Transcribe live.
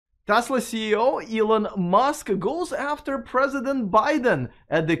Tesla CEO Elon Musk goes after President Biden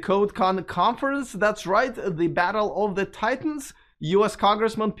at the Conference. That's right, the Battle of the Titans. US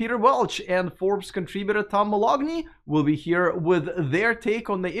Congressman Peter Welch and Forbes contributor Tom Moloughney will be here with their take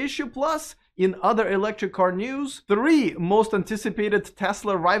on the issue. Plus, in other electric car news, 3 most anticipated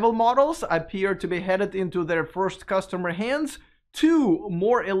Tesla rival models appear to be headed into their first customer hands. 2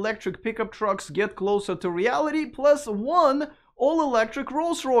 more electric pickup trucks get closer to reality, plus 1 all-electric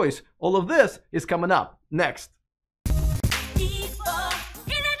Rolls-Royce. All of this is coming up next.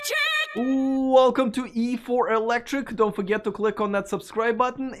 Welcome to E4 Electric. Don't forget to click on that subscribe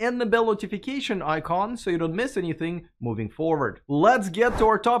button and the bell notification icon so you don't miss anything moving forward. Let's get to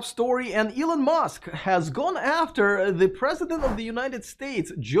our top story. And Elon Musk has gone after the President of the United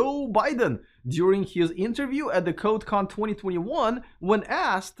States, Joe Biden, during his interview at the CodeCon 2021 when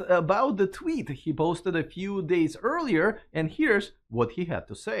asked about the tweet he posted a few days earlier. And here's what he had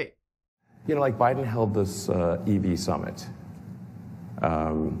to say. You know, like Biden held this EV summit.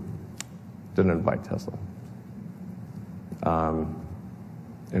 Didn't invite Tesla.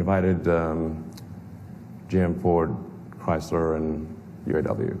 Invited GM, Ford, Chrysler, and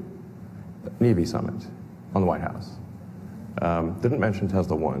UAW. An EV summit on the White House. Didn't mention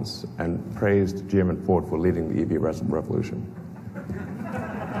Tesla once, and praised GM and Ford for leading the EV revolution.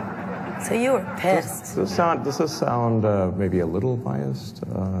 So you were pissed. Does this sound maybe a little biased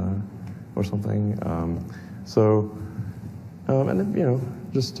or something? And then, you know,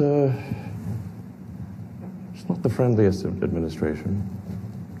 just not the friendliest administration.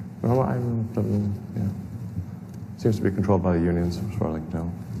 Seems to be controlled by the unions, as far as I can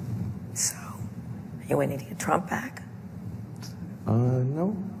tell. So, are you waiting to get Trump back?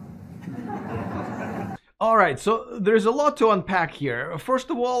 No. All right, so there's a lot to unpack here. First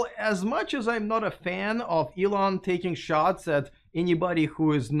of all, as much as I'm not a fan of Elon taking shots at anybody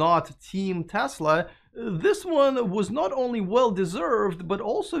who is not Team Tesla, this one was not only well-deserved, but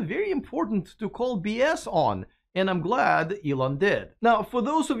also very important to call BS on, and I'm glad Elon did. Now, for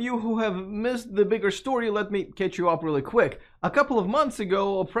those of you who have missed the bigger story, let me catch you up really quick. A couple of months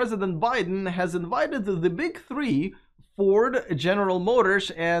ago, President Biden has invited the big 3, Ford, General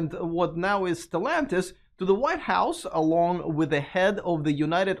Motors, and what now is Stellantis, to the White House, along with the head of the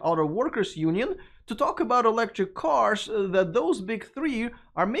United Auto Workers Union, to talk about electric cars that those big 3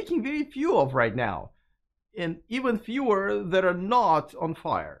 are making very few of right now, and even fewer that are not on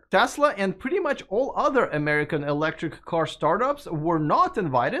fire. Tesla and pretty much all other American electric car startups were not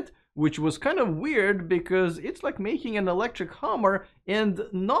invited, which was kind of weird because it's like making an electric Hummer and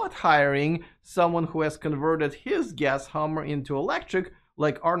not hiring someone who has converted his gas Hummer into electric,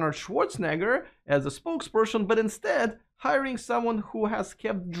 like Arnold Schwarzenegger, as a spokesperson, but instead hiring someone who has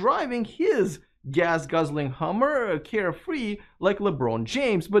kept driving his gas-guzzling Hummer carefree, like LeBron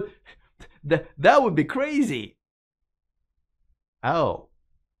James. But that would be crazy. Oh.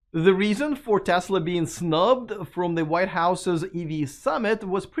 The reason for Tesla being snubbed from the White House's EV summit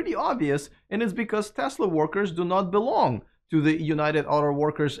was pretty obvious, and it's because Tesla workers do not belong to the United Auto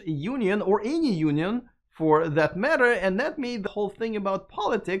Workers Union, or any union for that matter, and that made the whole thing about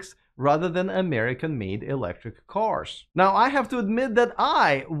politics rather than American-made electric cars. Now, I have to admit that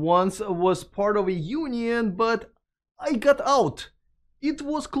I once was part of a union, but I got out. It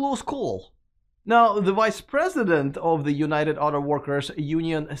was close call. Now, the vice president of the United Auto Workers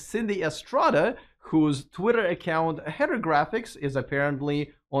Union, Cindy Estrada, whose Twitter account Header Graphics is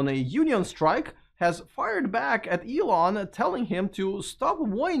apparently on a union strike, has fired back at Elon, telling him to stop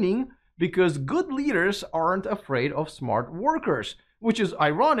whining because good leaders aren't afraid of smart workers. Which is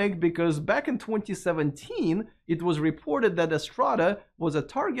ironic because back in 2017, it was reported that Estrada was a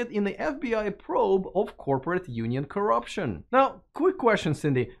target in the FBI probe of corporate union corruption. Now, quick question,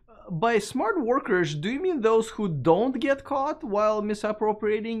 Cindy. By smart workers, do you mean those who don't get caught while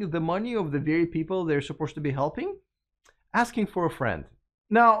misappropriating the money of the very people they're supposed to be helping? Asking for a friend.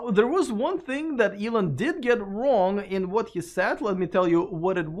 Now, there was one thing that Elon did get wrong in what he said. Let me tell you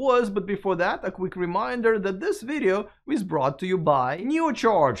what it was, but before that, a quick reminder that this video is brought to you by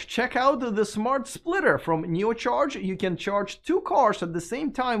NeoCharge. Check out the smart splitter from NeoCharge. You can charge 2 cars at the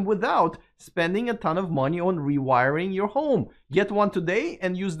same time without spending a ton of money on rewiring your home. Get one today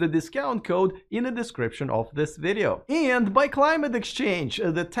and use the discount code in the description of this video. And by Climate Exchange,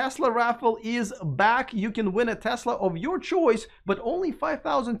 the Tesla raffle is back. You can win a Tesla of your choice, but only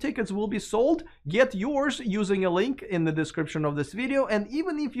 5,000 tickets will be sold. Get yours using a link in the description of this video, and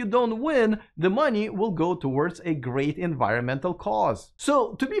even if you don't win, the money will go towards a great environmental cause.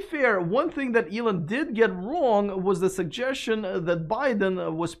 So, to be fair, one thing that Elon did get wrong was the suggestion that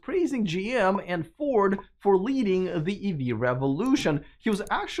Biden was praising GM GM and Ford for leading the EV revolution. He was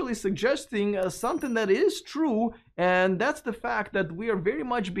actually suggesting something that is true, and that's the fact that we are very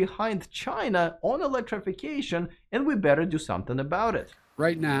much behind China on electrification, and we better do something about it.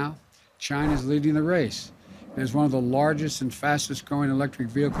 Right now, China is leading the race. It is one of the largest and fastest growing electric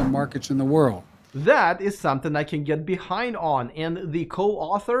vehicle markets in the world. That is something I can get behind on, and the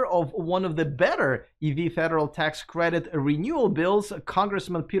co-author of one of the better EV federal tax credit renewal bills,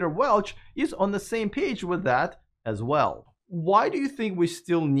 Congressman Peter Welch, is on the same page with that as well. Why do you think we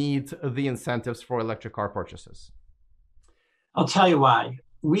still need the incentives for electric car purchases? I'll tell you why.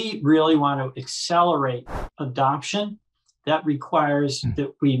 We really want to accelerate adoption. That requires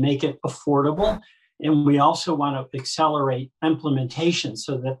that we make it affordable. And we also want to accelerate implementation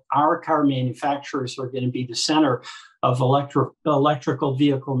so that our car manufacturers are going to be the center of electrical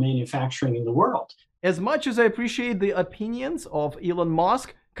vehicle manufacturing in the world. As much as I appreciate the opinions of Elon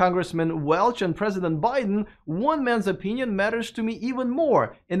Musk, Congressman Welch, and President Biden, one man's opinion matters to me even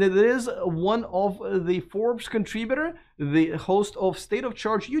more, and it is one of the Forbes contributor, the host of State of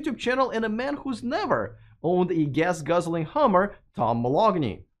Charge YouTube channel, and a man who's never owned a gas-guzzling Hummer, Tom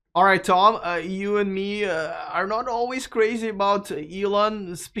Moloughney. All right, Tom, you and me are not always crazy about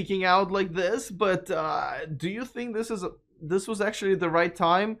Elon speaking out like this, but do you think this was actually the right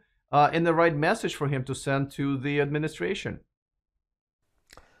time and the right message for him to send to the administration?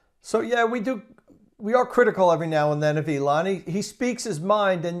 So yeah, we are critical every now and then of Elon. He speaks his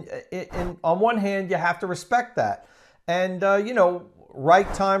mind, and on one hand, you have to respect that. And you know,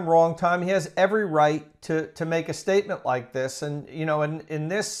 right time, wrong time. He has every right to make a statement like this. And, you know, in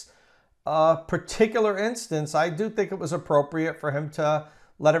this particular instance, I do think it was appropriate for him to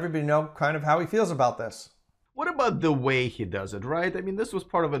let everybody know kind of how he feels about this. What about the way he does it, right? I mean, this was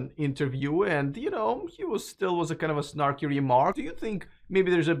part of an interview, and, you know, he was a kind of a snarky remark. Do you think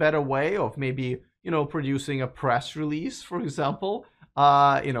maybe there's a better way of maybe, you know, producing a press release, for example?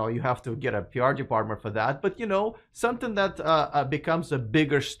 You know, you have to get a PR department for that, but, you know, something that becomes a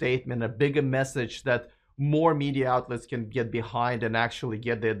bigger statement, a bigger message that more media outlets can get behind and actually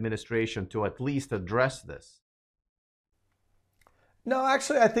get the administration to at least address this. No,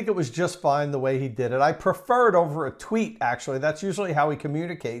 actually, I think it was just fine the way he did it. I prefer it over a tweet, actually. That's usually how he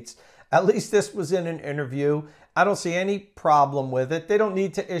communicates. At least this was in an interview. I don't see any problem with it. They don't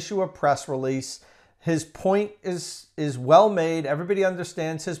need to issue a press release. His point is well made. Everybody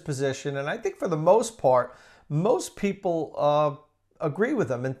understands his position. And I think for the most part, most people agree with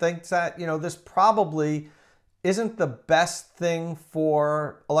him and think that, you know, this probably isn't the best thing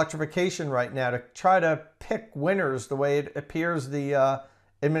for electrification right now, to try to pick winners the way it appears the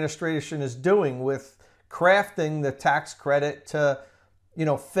administration is doing with crafting the tax credit to, you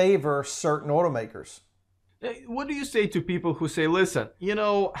know, favor certain automakers. What do you say to people who say, listen, you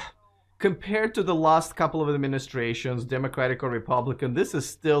know, compared to the last couple of administrations, Democratic or Republican, this is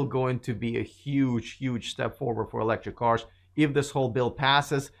still going to be a huge, huge step forward for electric cars if this whole bill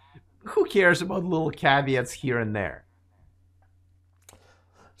passes? Who cares about little caveats here and there?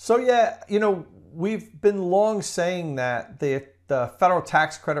 So yeah, you know, we've been long saying that the federal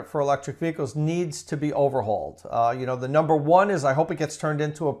tax credit for electric vehicles needs to be overhauled. You know, the number one is I hope it gets turned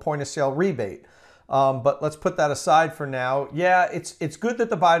into a point of sale rebate. But let's put that aside for now. Yeah, it's good that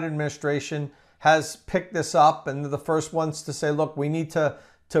the Biden administration has picked this up and they're the first ones to say, look, we need to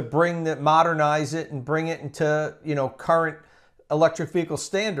modernize it and bring it into, you know, current electric vehicle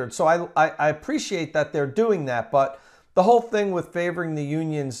standards. So I appreciate that they're doing that, but the whole thing with favoring the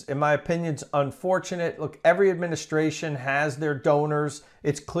unions, in my opinion, is unfortunate. Look, every administration has their donors.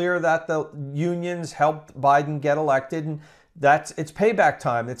 It's clear that the unions helped Biden get elected, and it's payback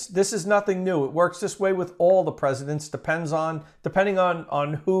time. This is nothing new. It works this way with all the presidents, depending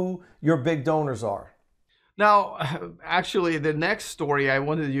on who your big donors are. Now, actually, the next story I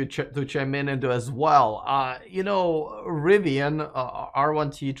wanted you to chime in into as well. You know, Rivian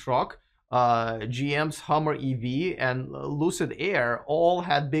R1T truck, GM's Hummer EV, and Lucid Air all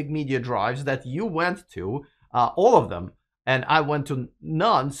had big media drives that you went to, all of them, and I went to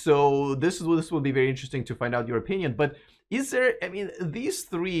none. So this will be very interesting to find out your opinion. But is there? I mean, these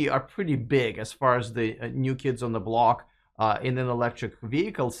three are pretty big as far as the new kids on the block in an electric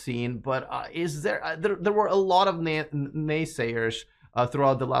vehicle scene, but is there were a lot of naysayers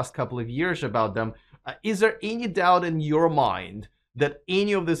throughout the last couple of years about them. Is there any doubt in your mind that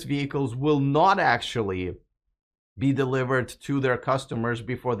any of these vehicles will not actually be delivered to their customers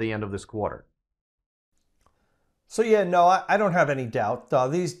before the end of this quarter? So yeah, no, I don't have any doubt.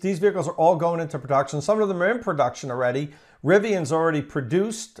 These vehicles are all going into production. Some of them are in production already. Rivian's already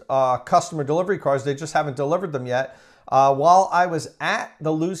produced customer delivery cars. They just haven't delivered them yet. While I was at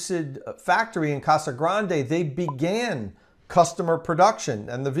the Lucid factory in Casa Grande, they began customer production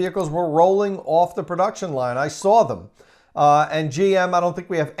and the vehicles were rolling off the production line. I saw them. And GM, I don't think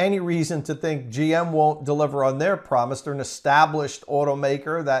we have any reason to think GM won't deliver on their promise. They're an established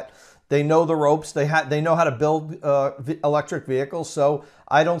automaker that they know the ropes. They know how to build electric vehicles. So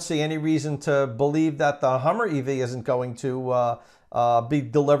I don't see any reason to believe that the Hummer EV isn't going to be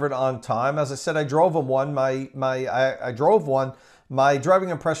delivered on time. As I said, I drove one. I drove one. My driving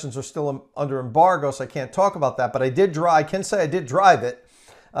impressions are still under embargo, so I can't talk about that. But I did drive. I can say I did drive it.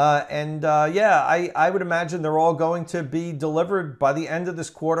 Yeah, I would imagine they're all going to be delivered by the end of this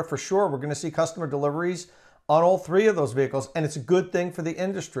quarter for sure. We're going to see customer deliveries on all three of those vehicles. And it's a good thing for the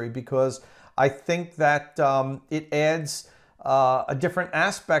industry because I think that it adds a different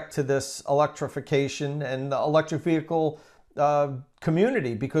aspect to this electrification and the electric vehicle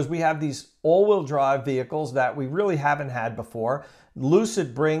community, because we have these all-wheel drive vehicles that we really haven't had before.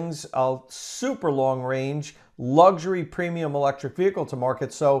 Lucid brings a super long range luxury premium electric vehicle to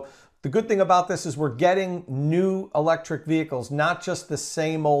market. So the good thing about this is we're getting new electric vehicles, not just the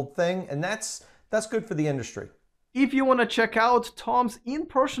same old thing, and that's good for the industry. If you want to check out Tom's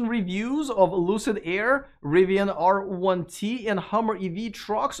in-person reviews of Lucid Air, Rivian R1T, and Hummer EV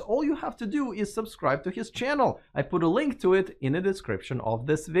trucks, all you have to do is subscribe to his channel. I put a link to it in the description of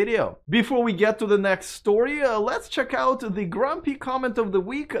this video. Before we get to the next story, let's check out the grumpy comment of the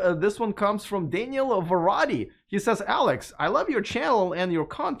week. This one comes from Daniel Varadi. He says, Alex, I love your channel and your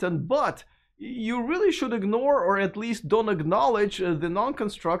content, but you really should ignore or at least don't acknowledge the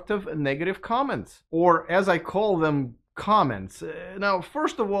non-constructive negative comments, or as I call them, comments. Now,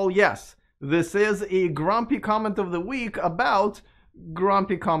 first of all, yes, this is a grumpy comment of the week about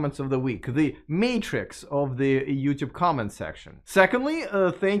grumpy comments of the week, the matrix of the YouTube comment section. Secondly,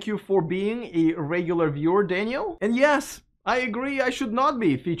 thank you for being a regular viewer, Daniel. And yes, I agree, I should not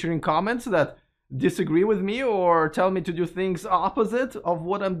be featuring comments that disagree with me or tell me to do things opposite of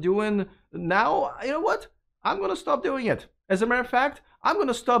what I'm doing now. You know what? I'm going to stop doing it. As a matter of fact, I'm going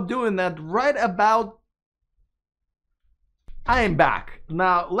to stop doing that right about... I am back.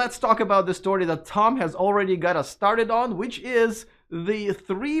 Now, let's talk about the story that Tom has already got us started on, which is the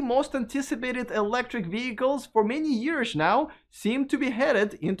 3 most anticipated electric vehicles for many years now seem to be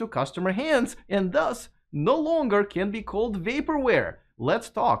headed into customer hands and thus no longer can be called vaporware. Let's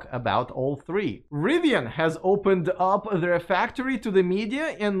talk about all 3. Rivian has opened up their factory to the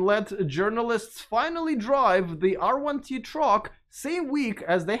media and let journalists finally drive the R1T truck same week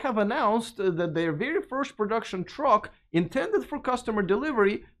as they have announced that their very first production truck intended for customer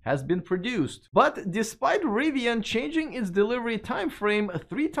delivery has been produced. But despite Rivian changing its delivery time frame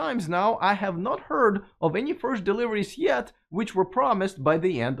 3 times now, I have not heard of any first deliveries yet, which were promised by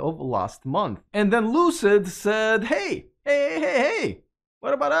the end of last month. And then Lucid said, hey,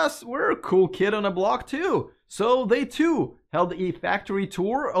 what about us? We're a cool kid on a block too. So they too held a factory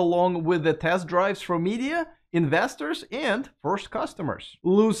tour along with the test drives for media, investors, and first customers.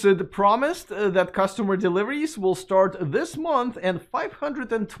 Lucid promised that customer deliveries will start this month and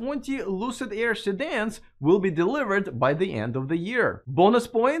 520 Lucid Air sedans will be delivered by the end of the year. Bonus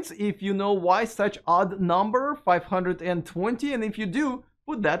points if you know why such odd number, 520, and if you do,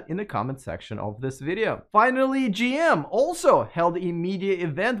 put that in the comment section of this video. Finally, GM also held a media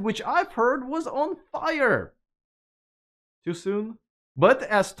event which I've heard was on fire. Too soon? But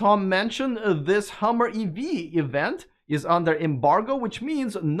as Tom mentioned, this Hummer EV event is under embargo, which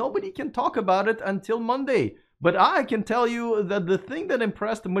means nobody can talk about it until Monday. But I can tell you that the thing that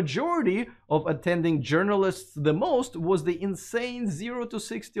impressed the majority of attending journalists the most was the insane 0 to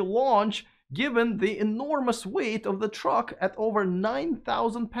 60 launch, given the enormous weight of the truck at over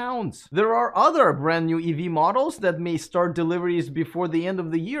 9,000 pounds. There are other brand new EV models that may start deliveries before the end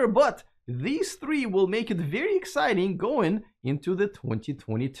of the year, but these 3 will make it very exciting going into the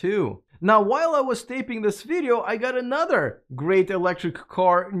 2022. Now, while I was taping this video, I got another great electric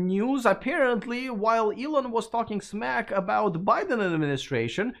car news. Apparently, while Elon was talking smack about Biden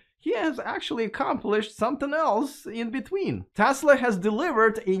administration, he has actually accomplished something else in between. Tesla has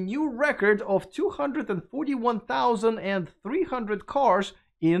delivered a new record of 241,300 cars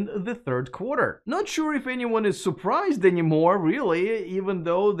in the 3rd quarter. Not sure if anyone is surprised anymore, really, even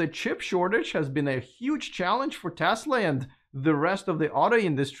though the chip shortage has been a huge challenge for Tesla and the rest of the auto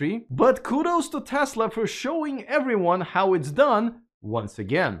industry. But kudos to Tesla for showing everyone how it's done once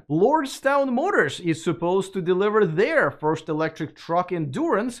again. Lordstown Motors is supposed to deliver their first electric truck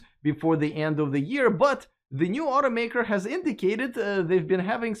Endurance before the end of the year, but the new automaker has indicated they've been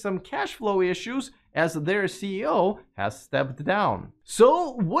having some cash flow issues as their CEO has stepped down.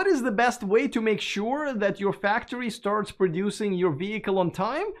 So, what is the best way to make sure that your factory starts producing your vehicle on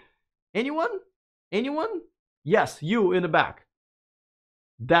time? Anyone? Anyone? Yes, you in the back.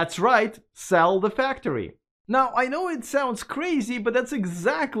 That's right, sell the factory. Now, I know it sounds crazy, but that's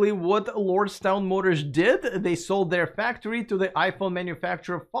exactly what Lordstown Motors did. They sold their factory to the iPhone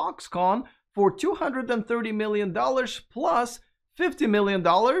manufacturer Foxconn for $230 million plus $50 million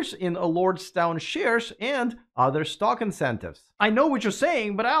in Lordstown shares and other stock incentives. I know what you're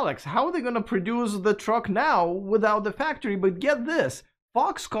saying, but Alex, how are they going to produce the truck now without the factory? But get this,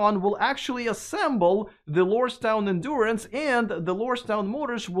 Foxconn will actually assemble the Lordstown Endurance, and the Lordstown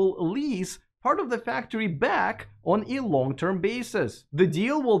Motors will lease part of the factory back on a long-term basis. The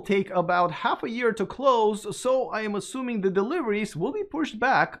deal will take about half a year to close, so I am assuming the deliveries will be pushed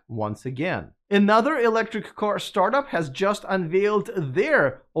back once again. Another electric car startup has just unveiled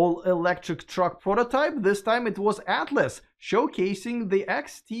their all-electric truck prototype. This time it was Atlas, showcasing the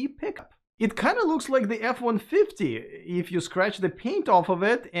XT pickup. It kind of looks like the F-150 if you scratch the paint off of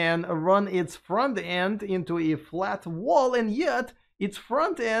it and run its front end into a flat wall, and yet its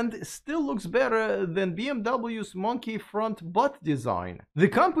front end still looks better than BMW's monkey front butt design. The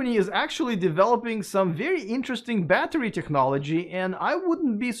company is actually developing some very interesting battery technology, and I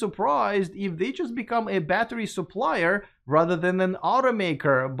wouldn't be surprised if they just become a battery supplier rather than an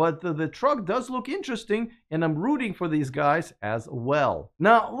automaker, but the truck does look interesting, and I'm rooting for these guys as well.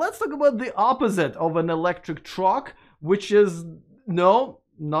 Now, let's talk about the opposite of an electric truck, which is, no,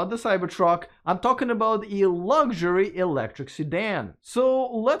 not the Cybertruck. I'm talking about a luxury electric sedan.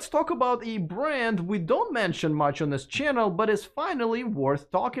 So let's talk about a brand we don't mention much on this channel, but is finally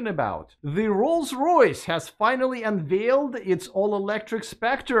worth talking about. The Rolls-Royce has finally unveiled its all-electric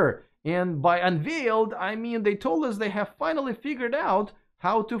Spectre. And by unveiled, I mean they told us they have finally figured out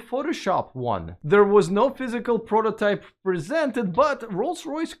how to Photoshop one. There was no physical prototype presented, but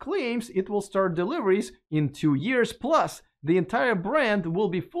Rolls-Royce claims it will start deliveries in 2 years, plus the entire brand will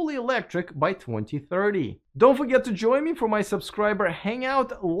be fully electric by 2030. Don't forget to join me for my subscriber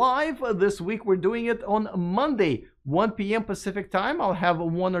hangout live this week. We're doing it on Monday, 1 p.m. Pacific time. I'll have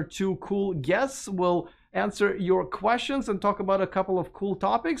 1 or 2 cool guests. We'll answer your questions and talk about a couple of cool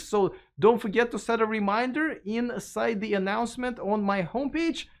topics. So don't forget to set a reminder inside the announcement on my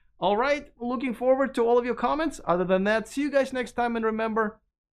homepage. All right, looking forward to all of your comments. Other than that, see you guys next time, and remember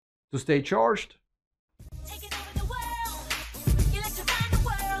to stay charged.